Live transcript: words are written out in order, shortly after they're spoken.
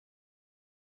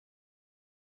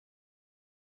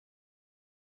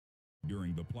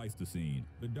During the Pleistocene,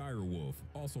 the direwolf,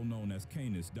 also known as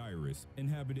Canis dirus,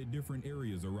 inhabited different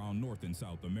areas around North and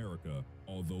South America.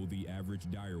 Although the average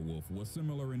direwolf was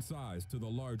similar in size to the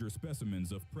larger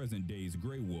specimens of present-day's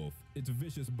gray wolf, its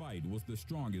vicious bite was the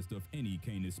strongest of any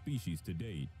canis species to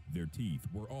date. Their teeth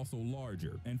were also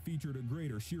larger and featured a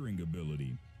greater shearing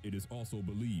ability. It is also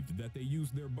believed that they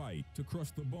used their bite to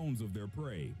crush the bones of their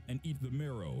prey and eat the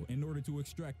marrow in order to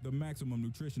extract the maximum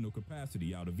nutritional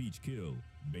capacity out of each kill.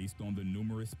 Based on the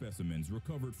numerous specimens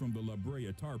recovered from the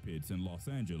Brea Tar Pits in Los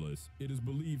Angeles, it is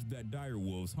believed that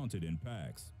direwolves hunted in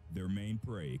packs. Their main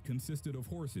prey consisted of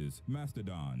horses,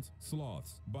 mastodons,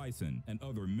 sloths, bison, and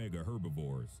other mega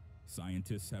herbivores.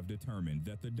 Scientists have determined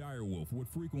that the direwolf would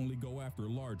frequently go after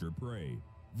larger prey.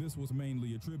 This was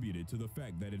mainly attributed to the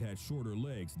fact that it had shorter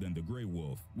legs than the gray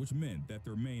wolf, which meant that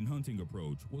their main hunting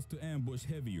approach was to ambush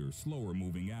heavier,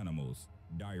 slower-moving animals.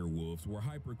 Direwolves were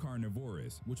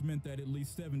hypercarnivores, which meant that at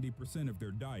least 70% of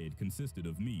their diet consisted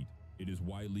of meat. It is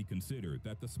widely considered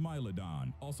that the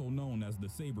Smilodon, also known as the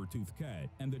saber-tooth cat,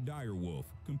 and the direwolf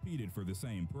competed for the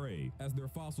same prey, as their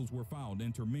fossils were found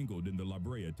intermingled in the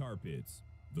Brea Tar Pits.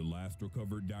 The last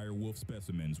recovered direwolf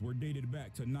specimens were dated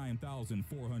back to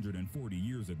 9,440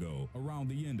 years ago, around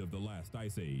the end of the last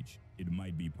ice age. It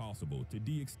might be possible to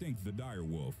de-extinct the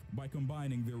direwolf by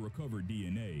combining their recovered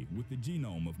DNA with the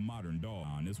genome of modern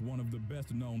dog. Is one of the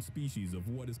best known species of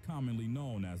what is commonly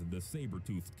known as the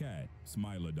saber-toothed cat.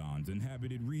 Smilodons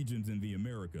inhabited regions in the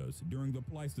Americas during the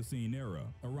Pleistocene era,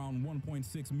 around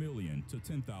 1.6 million to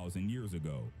 10,000 years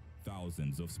ago.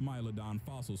 Thousands of Smilodon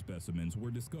fossil specimens were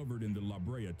discovered in the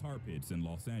Brea Tar Pits in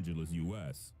Los Angeles,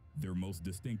 US. Their most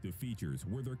distinctive features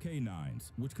were their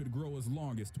canines, which could grow as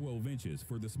long as 12 inches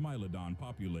for the Smilodon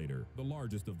populator, the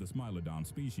largest of the Smilodon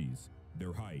species.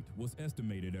 Their height was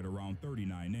estimated at around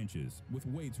 39 inches, with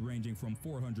weights ranging from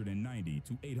 490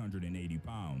 to 880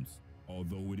 pounds.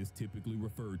 Although it is typically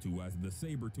referred to as the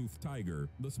saber-toothed tiger,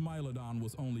 the Smilodon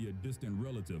was only a distant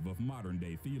relative of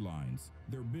modern-day felines.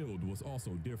 Their build was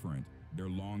also different. Their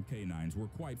long canines were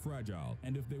quite fragile,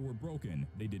 and if they were broken,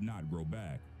 they did not grow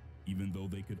back. Even though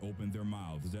they could open their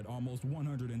mouths at almost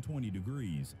 120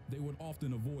 degrees, they would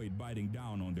often avoid biting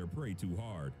down on their prey too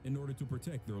hard in order to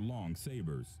protect their long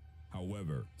sabers.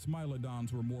 However,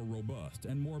 Smilodons were more robust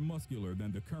and more muscular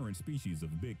than the current species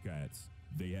of big cats.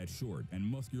 They had short and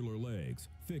muscular legs,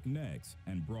 thick necks,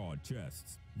 and broad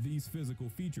chests. These physical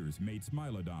features made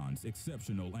Smilodons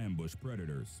exceptional ambush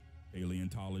predators.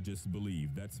 Paleontologists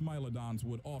believe that Smilodons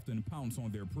would often pounce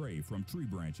on their prey from tree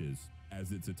branches.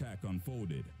 As its attack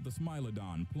unfolded, the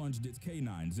Smilodon plunged its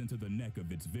canines into the neck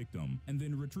of its victim and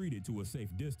then retreated to a safe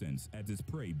distance as its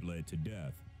prey bled to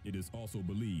death. It is also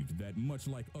believed that, much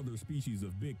like other species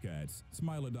of big cats,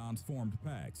 Smilodons formed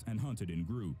packs and hunted in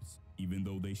groups. Even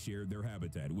though they shared their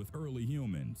habitat with early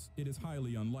humans, it is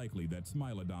highly unlikely that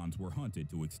Smilodons were hunted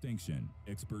to extinction.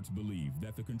 Experts believe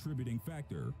that the contributing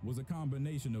factor was a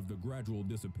combination of the gradual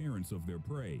disappearance of their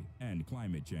prey and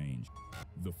climate change.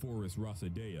 The forest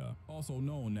rasa, also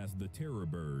known as the terror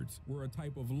birds, were a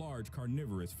type of large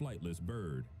carnivorous flightless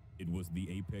bird. It was the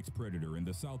apex predator in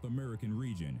the South American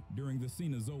region during the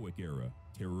Cenozoic era.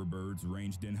 Terror birds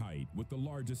ranged in height, with the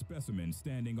largest specimens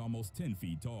standing almost 10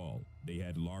 feet tall. They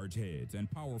had large heads and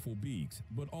powerful beaks,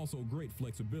 but also great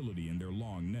flexibility in their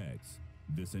long necks.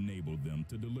 This enabled them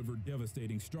to deliver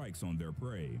devastating strikes on their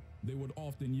prey. They would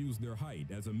often use their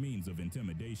height as a means of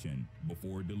intimidation.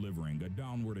 Before delivering a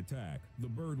downward attack, the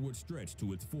bird would stretch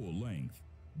to its full length.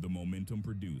 The momentum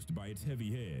produced by its heavy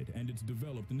head and its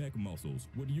developed neck muscles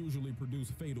would usually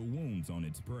produce fatal wounds on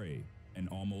its prey. An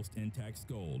almost intact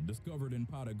skull discovered in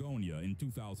Patagonia in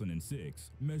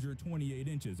 2006 measured 28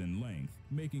 inches in length,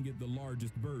 making it the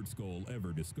largest bird skull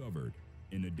ever discovered.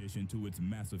 In addition to its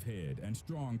massive head and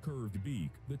strong curved beak,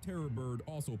 the terror bird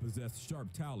also possessed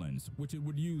sharp talons, which it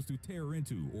would use to tear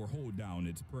into or hold down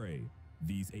its prey.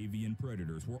 These avian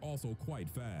predators were also quite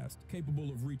fast,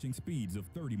 capable of reaching speeds of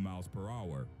 30 miles per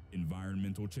hour.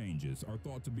 Environmental changes are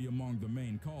thought to be among the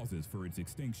main causes for its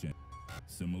extinction.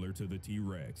 Similar to the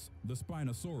T-Rex, the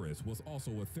Spinosaurus was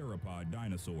also a theropod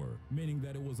dinosaur, meaning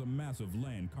that it was a massive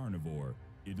land carnivore.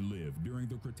 It lived during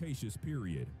the Cretaceous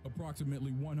period,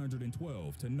 approximately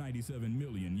 112 to 97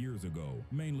 million years ago,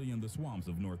 mainly in the swamps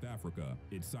of North Africa.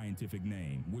 Its scientific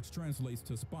name, which translates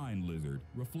to spine lizard,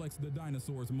 reflects the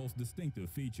dinosaur's most distinctive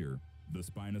feature. The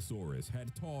Spinosaurus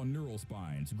had tall neural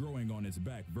spines growing on its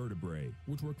back vertebrae,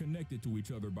 which were connected to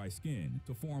each other by skin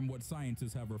to form what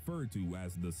scientists have referred to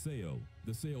as the sail.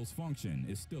 The sail's function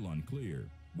is still unclear.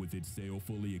 With its sail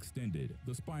fully extended,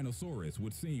 the Spinosaurus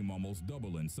would seem almost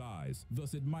double in size,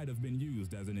 thus it might have been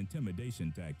used as an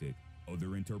intimidation tactic.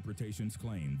 Other interpretations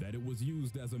claim that it was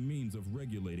used as a means of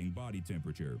regulating body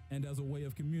temperature and as a way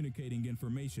of communicating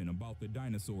information about the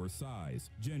dinosaur's size,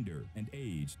 gender, and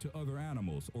age to other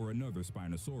animals or another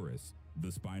Spinosaurus.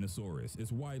 The Spinosaurus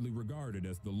is widely regarded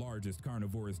as the largest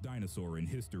carnivorous dinosaur in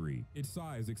history, its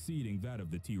size exceeding that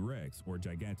of the T-Rex or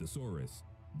Gigantosaurus.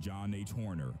 John H.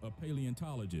 Horner, a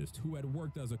paleontologist who had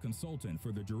worked as a consultant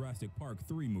for the Jurassic Park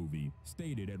 3 movie,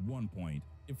 stated at one point,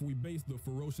 "If we base the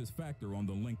ferocious factor on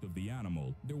the length of the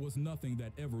animal, there was nothing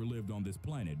that ever lived on this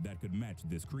planet that could match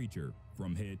this creature.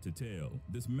 From head to tail,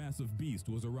 this massive beast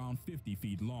was around 50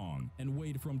 feet long and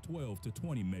weighed from 12 to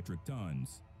 20 metric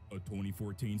tons." A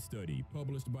 2014 study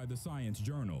published by the Science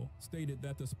Journal stated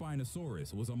that the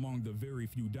Spinosaurus was among the very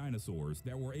few dinosaurs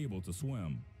that were able to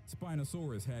swim.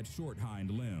 Spinosaurus had short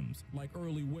hind limbs, like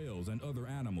early whales and other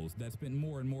animals that spent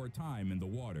more and more time in the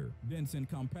water. Dense and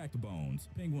compact bones,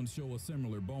 penguins show a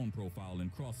similar bone profile in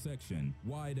cross-section,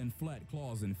 wide and flat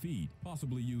claws and feet,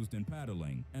 possibly used in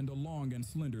paddling, and a long and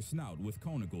slender snout with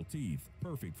conical teeth,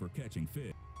 perfect for catching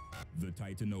fish. The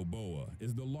Titanoboa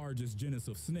is the largest genus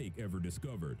of snake ever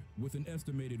discovered, with an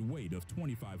estimated weight of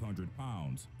 2,500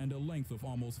 pounds and a length of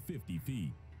almost 50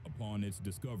 feet. Upon its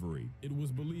discovery, it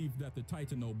was believed that the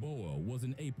Titanoboa was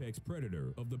an apex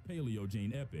predator of the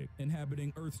Paleogene epoch,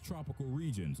 inhabiting Earth's tropical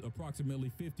regions approximately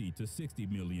 50 to 60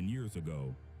 million years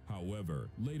ago. However,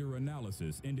 later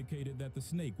analysis indicated that the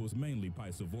snake was mainly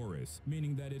piscivorous,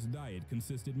 meaning that its diet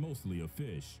consisted mostly of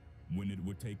fish. When it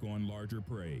would take on larger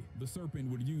prey, the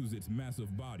serpent would use its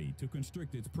massive body to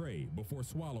constrict its prey before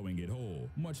swallowing it whole,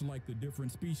 much like the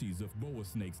different species of boa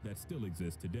snakes that still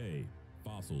exist today.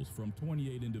 Fossils from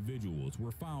 28 individuals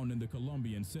were found in the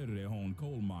Colombian Cerrejón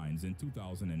coal mines in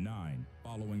 2009.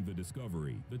 Following the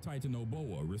discovery, the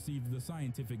Titanoboa received the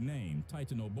scientific name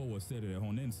Titanoboa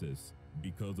cerrejonensis.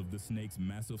 Because of the snake's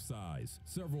massive size,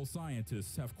 several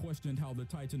scientists have questioned how the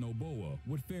Titanoboa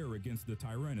would fare against the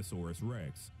Tyrannosaurus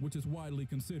rex, which is widely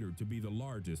considered to be the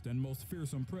largest and most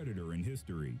fearsome predator in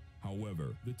history.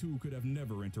 However, the two could have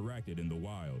never interacted in the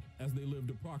wild, as they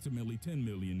lived approximately 10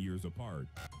 million years apart.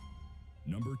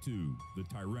 Number 2. The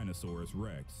Tyrannosaurus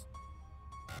rex.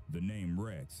 The name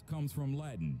Rex comes from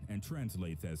Latin and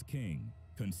translates as king.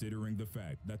 Considering the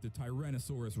fact that the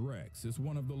Tyrannosaurus rex is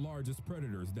one of the largest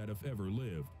predators that have ever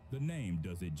lived, the name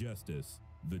does it justice.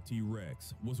 The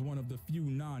T-Rex was one of the few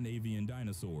non-avian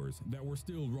dinosaurs that were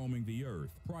still roaming the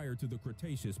Earth prior to the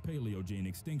Cretaceous-Paleogene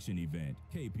extinction event,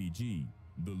 KPG.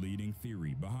 The leading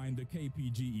theory behind the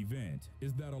KPG event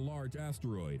is that a large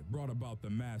asteroid brought about the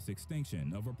mass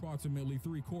extinction of approximately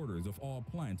 3/4 of all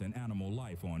plant and animal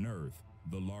life on Earth.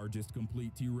 The largest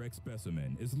complete T-Rex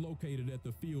specimen is located at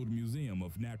the Field Museum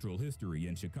of Natural History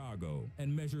in Chicago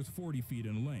and measures 40 feet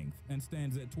in length and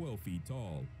stands at 12 feet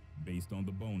tall. Based on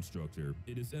the bone structure,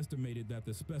 it is estimated that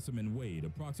the specimen weighed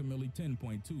approximately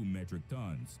 10.2 metric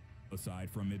tons. Aside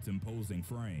from its imposing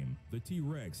frame, the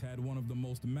T-Rex had one of the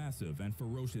most massive and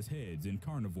ferocious heads in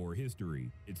carnivore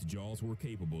history. Its jaws were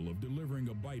capable of delivering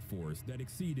a bite force that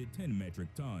exceeded 10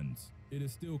 metric tons. It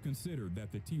is still considered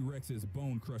that the T-Rex's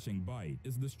bone-crushing bite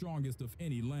is the strongest of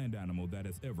any land animal that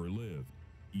has ever lived.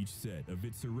 Each set of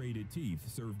its serrated teeth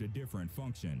served a different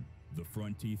function. The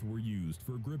front teeth were used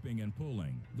for gripping and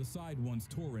pulling, the side ones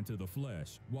tore into the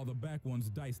flesh, while the back ones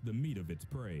diced the meat of its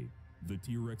prey. The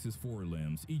T-Rex's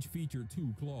forelimbs each featured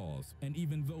 2 claws, and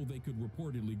even though they could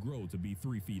reportedly grow to be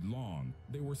 3 feet long,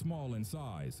 they were small in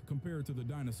size compared to the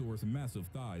dinosaur's massive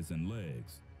thighs and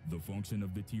legs. The function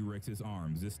of the T-Rex's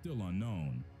arms is still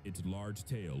unknown. Its large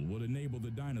tail would enable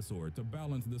the dinosaur to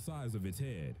balance the size of its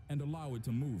head and allow it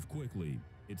to move quickly.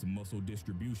 Its muscle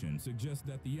distribution suggests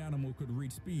that the animal could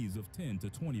reach speeds of 10 to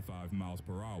 25 miles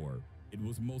per hour. It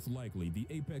was most likely the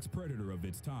apex predator of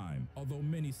its time, although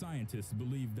many scientists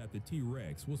believe that the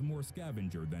T-Rex was more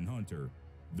scavenger than hunter.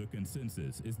 The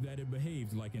consensus is that it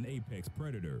behaves like an apex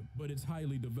predator, but its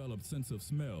highly developed sense of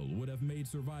smell would have made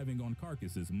surviving on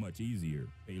carcasses much easier.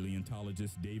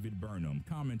 Paleontologist David Burnham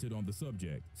commented on the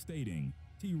subject, stating,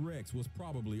 "T-Rex was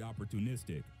probably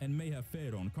opportunistic and may have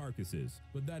fed on carcasses,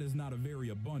 but that is not a very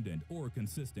abundant or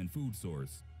consistent food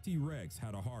source. T-Rex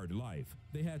had a hard life.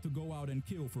 They had to go out and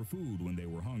kill for food when they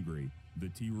were hungry." The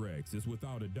T-Rex is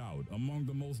without a doubt among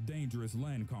the most dangerous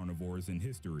land carnivores in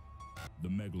history. The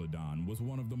Megalodon was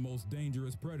one of the most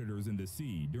dangerous predators in the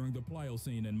sea during the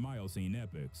Pliocene and Miocene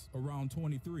epochs, around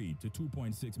 23 to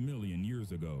 2.6 million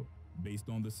years ago. Based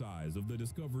on the size of the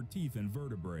discovered teeth and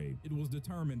vertebrae, it was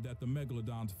determined that the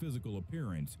Megalodon's physical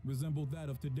appearance resembled that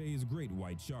of today's great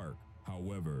white shark.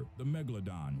 However, the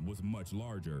Megalodon was much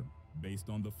larger. Based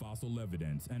on the fossil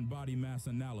evidence and body mass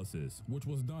analysis, which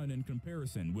was done in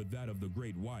comparison with that of the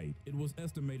great white, it was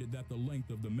estimated that the length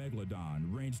of the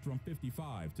megalodon ranged from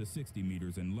 55 to 60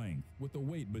 meters in length, with a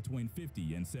weight between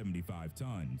 50 and 75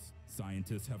 tons.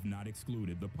 Scientists have not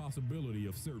excluded the possibility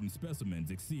of certain specimens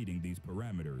exceeding these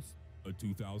parameters. A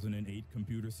 2008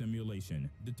 computer simulation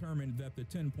determined that the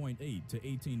 10.8 to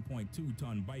 18.2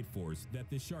 ton bite force that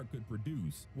this shark could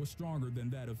produce was stronger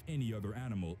than that of any other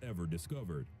animal ever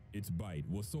discovered. Its bite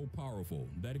was so powerful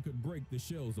that it could break the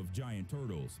shells of giant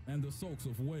turtles and the sulks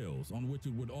of whales on which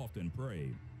it would often prey.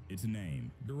 Its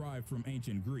name, derived from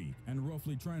ancient Greek and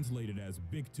roughly translated as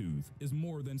big tooth, is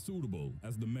more than suitable,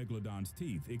 as the megalodon's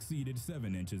teeth exceeded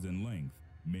 7 inches in length.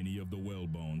 Many of the whale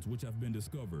bones which have been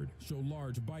discovered show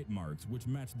large bite marks which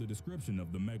match the description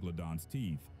of the megalodon's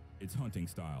teeth. Its hunting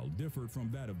style differed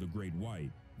from that of the great white.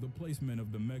 The placement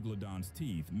of the megalodon's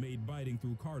teeth made biting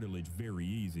through cartilage very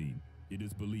easy. It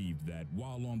is believed that,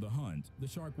 while on the hunt, the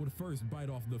shark would first bite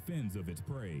off the fins of its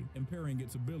prey, impairing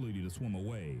its ability to swim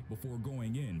away before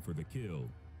going in for the kill.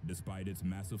 Despite its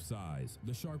massive size,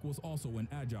 the shark was also an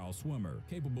agile swimmer,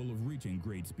 capable of reaching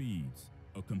great speeds.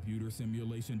 A computer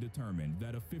simulation determined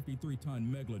that a 53-ton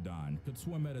megalodon could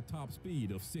swim at a top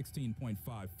speed of 16.5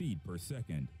 feet per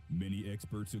second. Many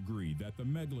experts agree that the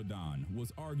megalodon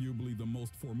was arguably the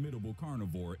most formidable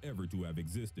carnivore ever to have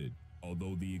existed.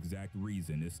 Although the exact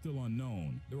reason is still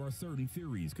unknown, there are certain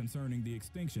theories concerning the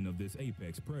extinction of this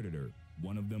apex predator.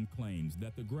 One of them claims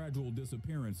that the gradual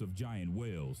disappearance of giant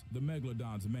whales, the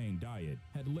megalodon's main diet,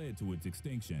 had led to its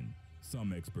extinction.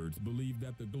 Some experts believe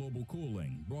that the global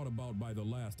cooling brought about by the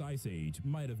last ice age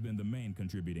might have been the main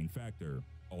contributing factor.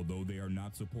 Although they are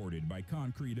not supported by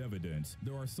concrete evidence,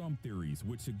 there are some theories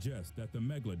which suggest that the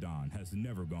megalodon has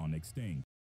never gone extinct.